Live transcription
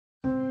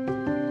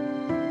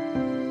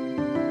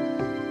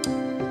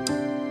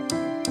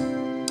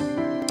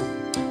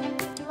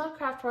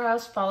Craft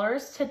Warehouse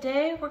followers.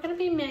 Today we're going to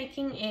be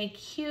making a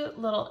cute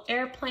little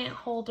air plant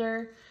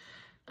holder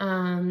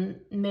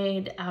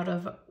made out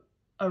of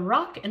a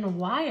rock and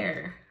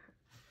wire.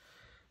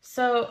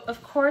 So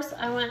of course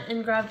I went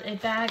and grabbed a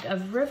bag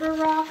of river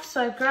rocks.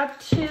 So I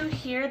grabbed two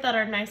here that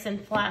are nice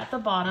and flat at the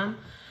bottom.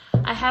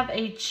 I have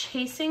a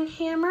chasing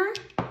hammer,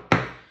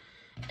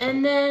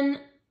 and then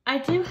I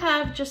do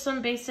have just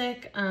some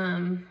basic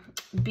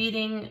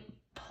beading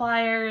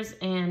pliers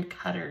and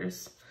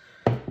cutters.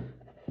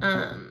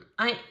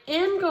 I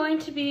am going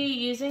to be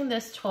using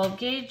this 12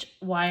 gauge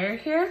wire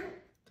here,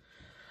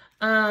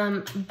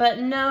 but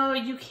no,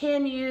 you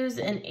can use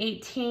an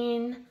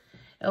 18.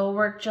 It'll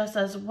work just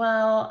as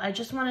well. I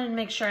just wanted to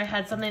make sure I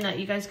had something that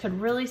you guys could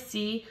really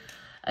see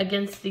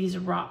against these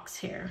rocks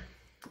here.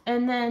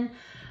 And then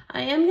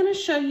I am going to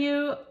show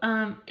you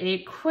a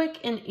quick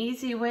and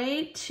easy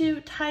way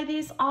to tie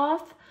these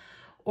off,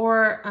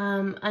 or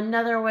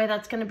another way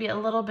that's going to be a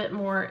little bit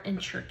more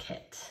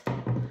intricate.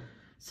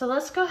 So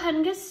let's go ahead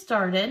and get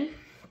started.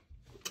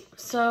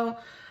 So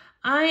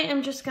I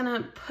am just going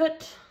to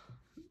put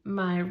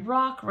my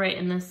rock right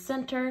in the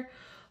center,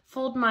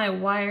 fold my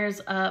wires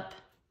up,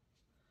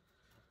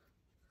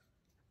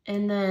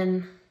 and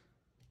then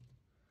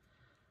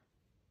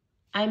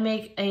I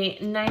make a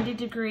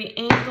 90-degree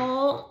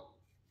angle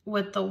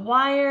with the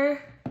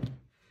wire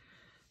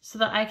so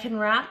that I can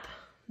wrap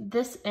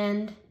this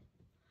end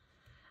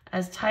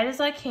as tight as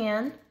I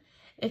can.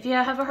 If you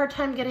have a hard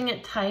time getting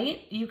it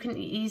tight, you can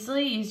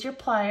easily use your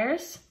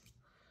pliers.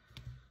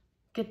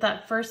 Get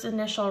that first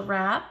initial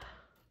wrap.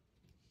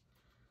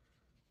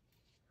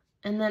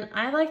 And then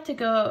I like to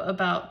go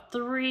about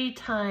 3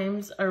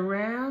 times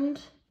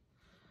around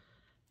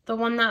the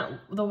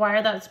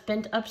wire that's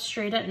bent up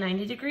straight at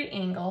 90-degree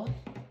angle.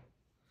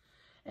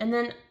 And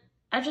then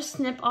I just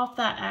snip off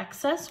that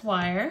excess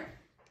wire.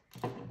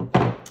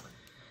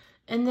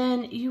 And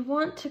then you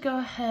want to go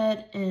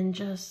ahead and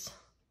just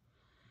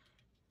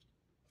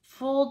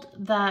fold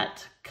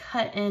that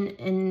cut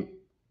in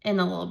a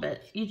little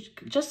bit,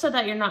 just so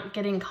that you're not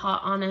getting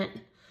caught on it,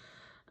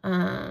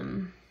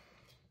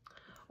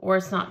 or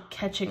it's not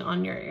catching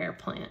on your air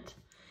plant.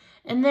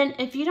 And then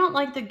if you don't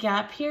like the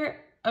gap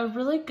here, a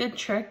really good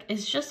trick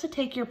is just to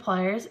take your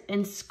pliers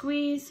and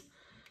squeeze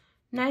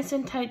nice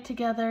and tight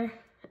together,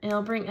 and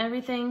it'll bring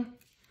everything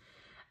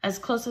as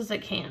close as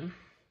it can.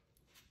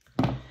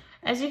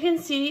 As you can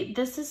see,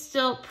 this is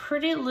still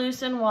pretty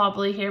loose and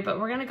wobbly here, but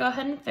we're gonna go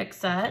ahead and fix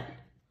that.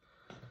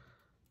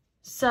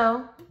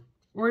 So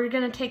we're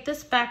gonna take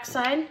this back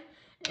side,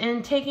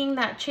 and taking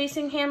that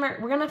chasing hammer,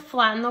 we're gonna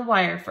flatten the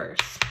wire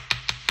first.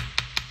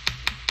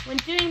 When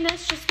doing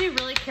this, just be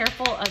really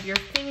careful of your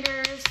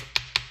fingers.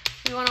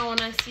 You don't want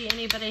to see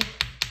anybody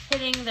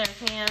hitting their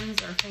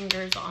hands or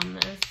fingers on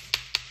this.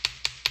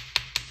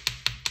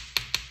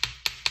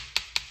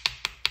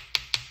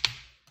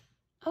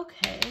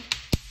 Okay.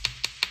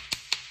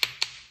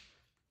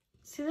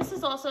 See, this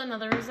is also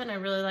another reason I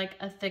really like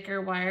a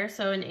thicker wire,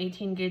 so an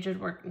 18 gauge would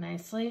work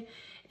nicely,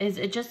 is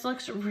it just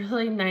looks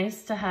really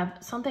nice to have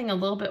something a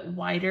little bit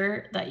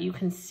wider that you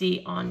can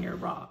see on your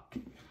rock.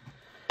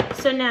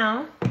 So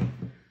now,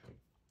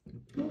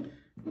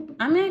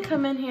 I'm going to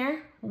come in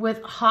here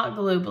with hot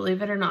glue,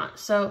 believe it or not.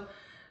 So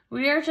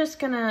we are just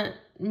going to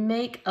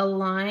make a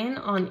line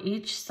on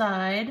each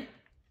side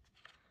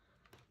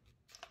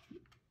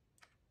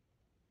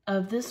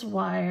of this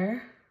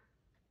wire.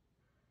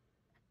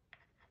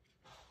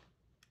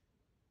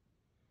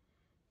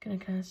 Gonna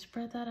kind of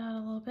spread that out a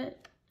little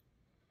bit.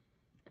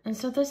 And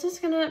so this is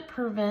gonna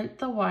prevent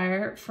the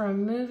wire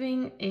from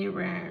moving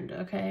around,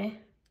 okay?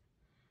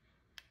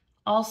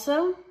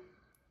 Also,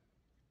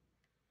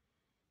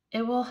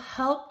 it will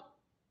help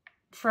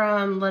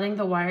from letting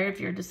the wire, if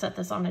you're to set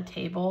this on a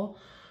table,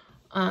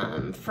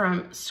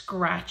 from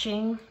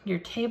scratching your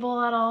table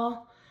at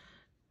all.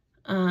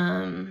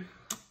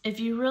 If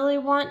you really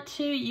want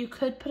to, you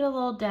could put a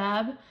little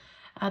dab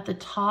at the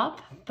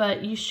top,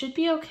 but you should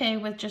be okay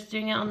with just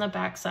doing it on the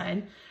back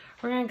side.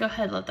 We're gonna go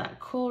ahead and let that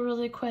cool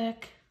really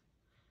quick.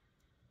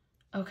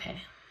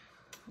 Okay,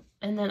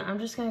 and then I'm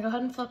just gonna go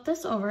ahead and flip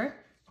this over.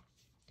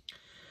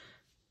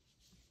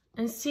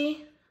 And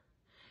see,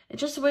 it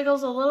just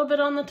wiggles a little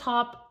bit on the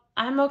top.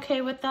 I'm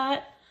okay with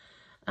that.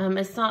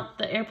 It's not,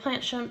 the air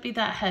plant shouldn't be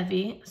that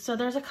heavy. So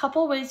there's a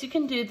couple ways you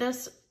can do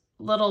this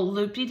little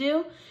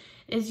loop-de-doo.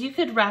 Is you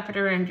could wrap it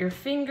around your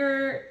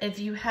finger. If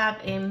you have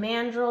a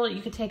mandrel,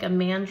 you could take a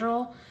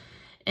mandrel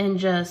and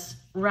just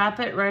wrap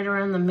it right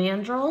around the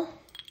mandrel.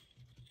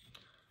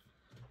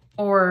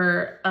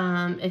 Or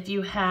if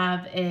you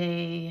have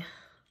a,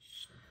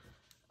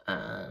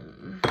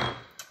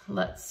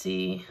 let's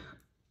see,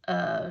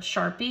 a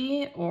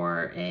Sharpie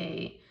or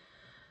a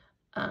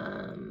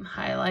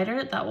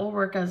highlighter, that will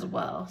work as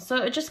well.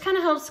 So it just kind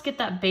of helps get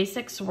that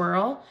basic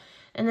swirl.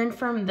 And then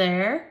from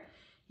there,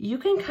 you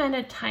can kind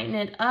of tighten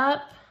it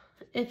up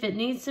if it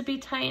needs to be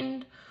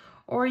tightened,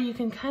 or you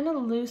can kind of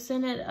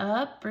loosen it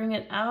up, bring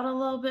it out a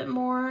little bit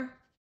more.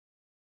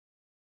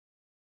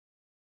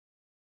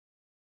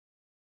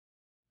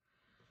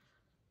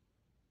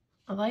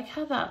 I like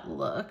how that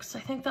looks. I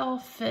think that will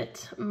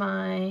fit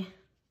my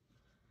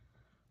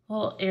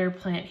little air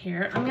plant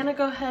here. I'm gonna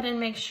go ahead and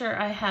make sure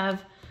I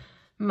have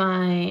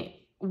my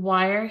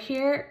wire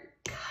here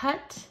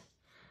cut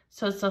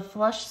so it's a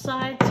flush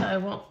side so I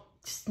won't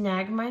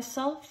snag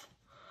myself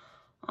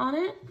on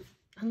it.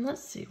 And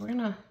let's see, we're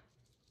gonna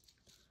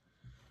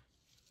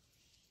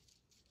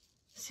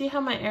see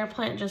how my air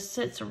plant just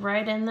sits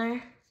right in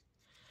there.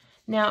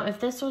 Now,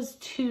 if this was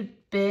too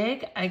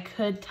big, I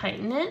could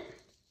tighten it.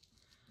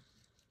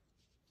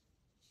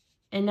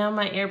 And now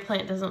my air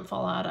plant doesn't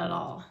fall out at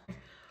all.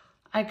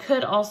 I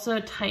could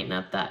also tighten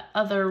up that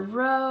other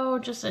row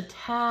just a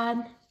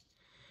tad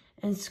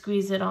and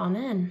squeeze it on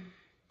in.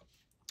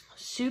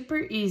 Super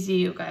easy,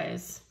 you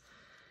guys.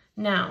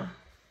 Now,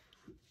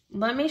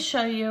 let me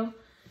show you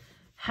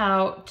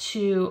how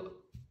to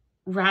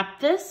wrap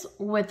this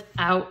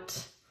without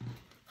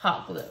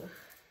hot glue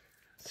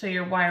so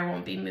your wire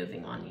won't be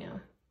moving on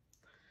you.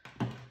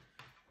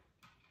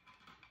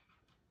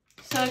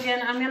 So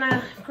again, I'm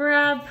gonna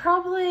grab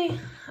probably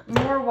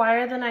more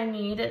wire than I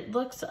need. It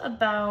looks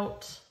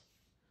about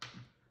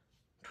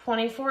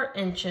 24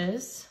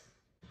 inches.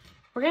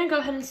 We're gonna go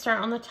ahead and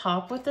start on the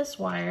top with this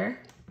wire.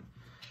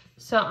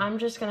 So I'm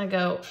just gonna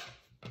go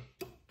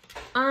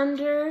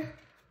under.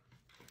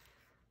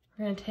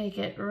 We're gonna take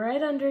it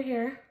right under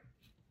here.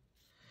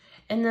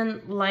 And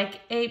then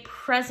like a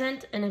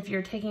present, and if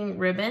you're taking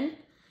ribbon,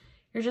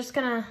 you're just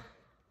gonna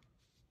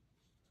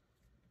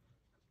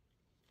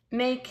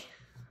make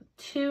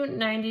 2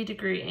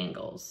 90-degree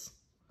angles.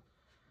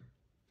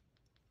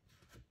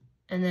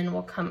 And then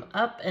we'll come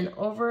up and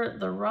over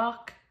the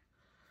rock.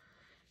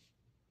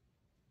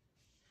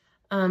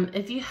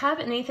 If you have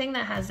anything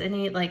that has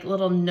any like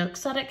little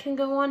nooks that it can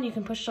go on, you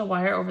can push the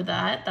wire over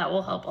that. That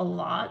will help a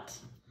lot.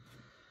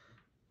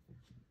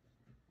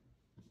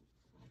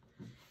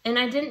 And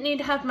I didn't need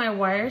to have my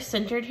wire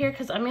centered here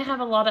because I'm gonna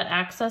have a lot of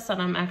access that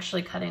I'm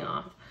actually cutting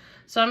off.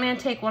 So I'm gonna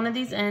take one of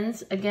these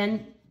ends,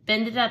 again,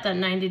 bend it at that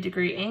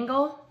 90-degree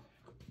angle.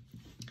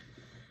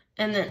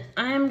 And then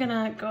I'm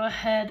gonna go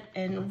ahead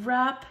and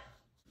wrap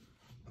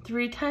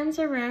 3 times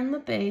around the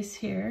base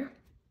here.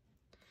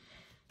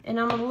 And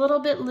I'm a little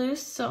bit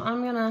loose, so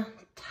I'm gonna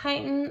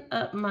tighten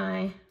up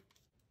my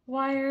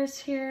wires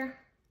here.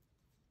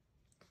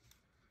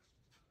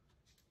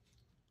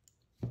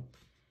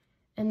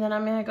 And then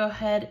I'm gonna go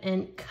ahead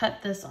and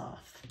cut this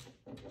off.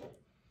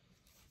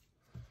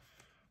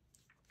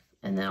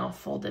 And then I'll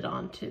fold it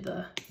onto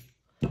the,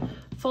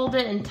 fold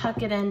it and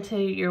tuck it into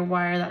your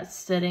wire that's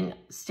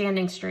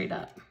standing straight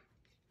up.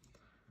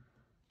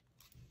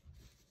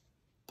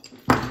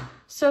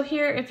 So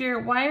here, if your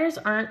wires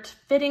aren't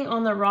fitting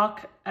on the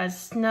rock as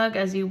snug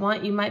as you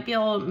want, you might be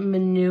able to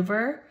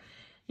maneuver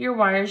your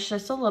wires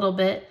just a little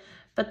bit,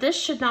 but this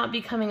should not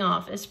be coming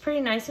off. It's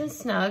pretty nice and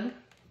snug.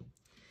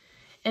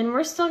 And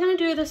we're still gonna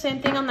do the same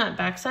thing on that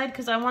back side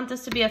because I want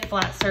this to be a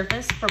flat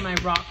surface for my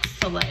rocks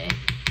to lay.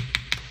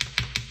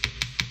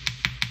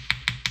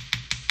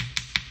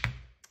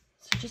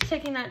 So just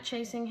taking that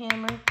chasing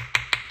hammer.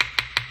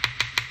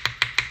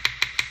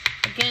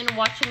 Again,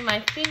 watching my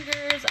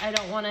fingers. I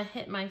don't want to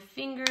hit my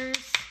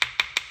fingers.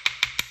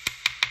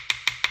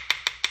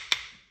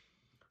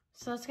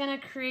 So it's going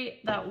to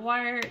create that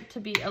wire to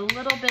be a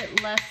little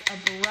bit less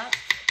abrupt.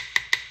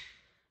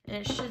 And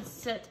it should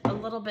sit a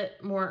little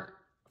bit more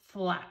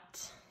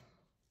flat.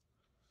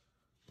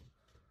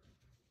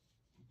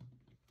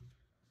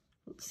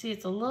 See,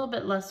 it's a little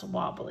bit less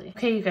wobbly.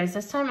 Okay, you guys,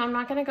 this time I'm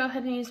not going to go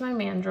ahead and use my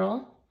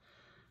mandrel.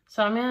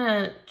 So I'm going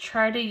to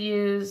try to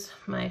use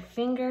my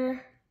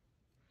finger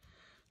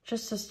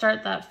just to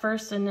start that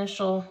first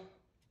initial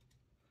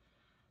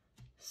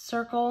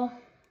circle.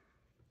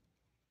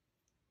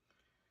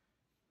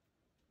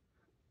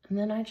 And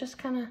then I just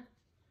kind of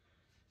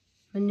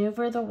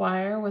maneuver the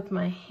wire with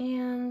my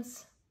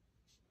hands.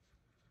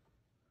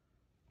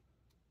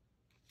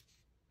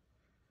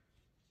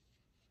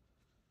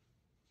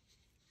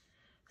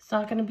 It's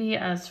not going to be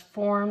as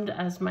formed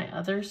as my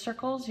other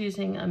circles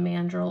using a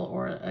mandrel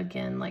or,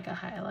 again, like a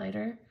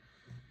highlighter.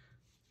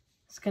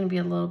 It's going to be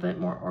a little bit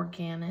more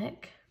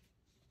organic.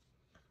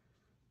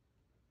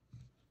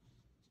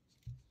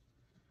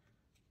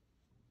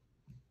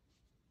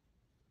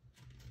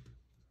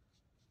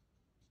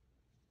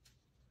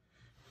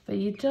 But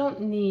you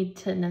don't need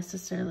to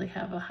necessarily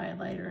have a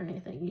highlight or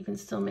anything. You can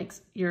still make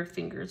your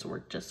fingers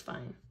work just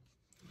fine.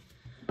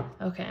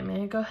 Okay, I'm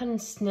gonna go ahead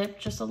and snip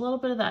just a little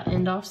bit of that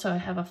end off so I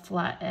have a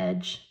flat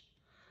edge.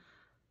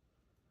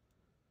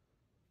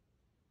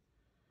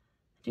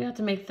 I do have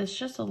to make this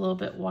just a little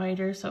bit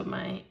wider so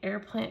my air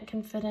plant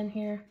can fit in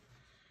here.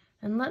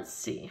 And let's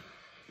see.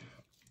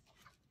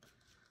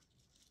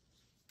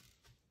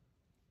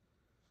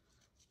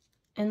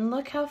 And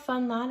look how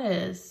fun that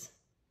is.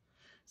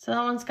 So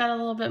that one's got a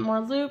little bit more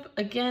loop.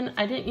 Again,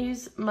 I didn't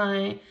use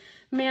my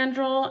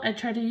mandrel. I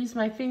tried to use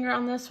my finger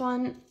on this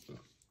one.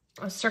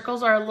 The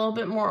circles are a little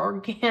bit more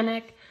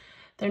organic.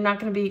 They're not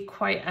going to be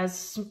quite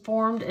as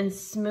formed and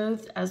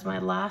smooth as my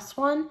last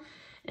one.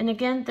 And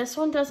again, this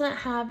one doesn't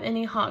have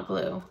any hot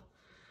glue.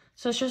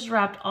 So it's just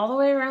wrapped all the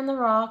way around the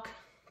rock,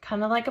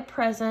 kind of like a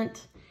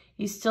present.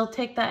 You still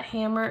take that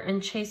hammer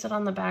and chase it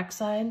on the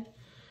backside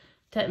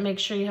to make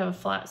sure you have a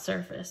flat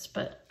surface.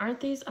 But aren't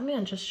these, I'm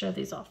gonna just show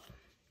these off.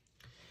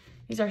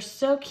 These are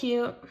so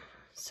cute,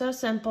 so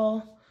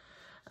simple.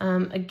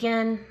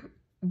 Again,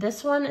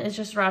 this one is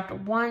just wrapped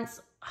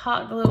once,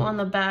 hot glue on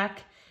the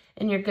back,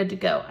 and you're good to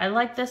go. I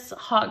like this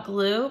hot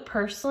glue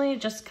personally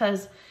just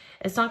because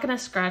it's not gonna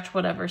scratch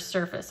whatever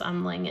surface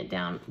I'm laying it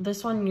down.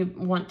 This one you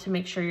want to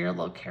make sure you're a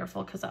little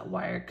careful because that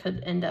wire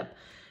could end up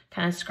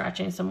kind of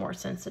scratching some more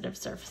sensitive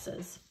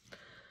surfaces.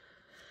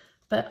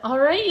 But all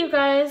right, you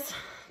guys,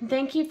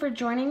 thank you for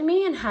joining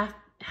me and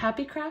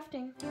happy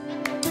crafting.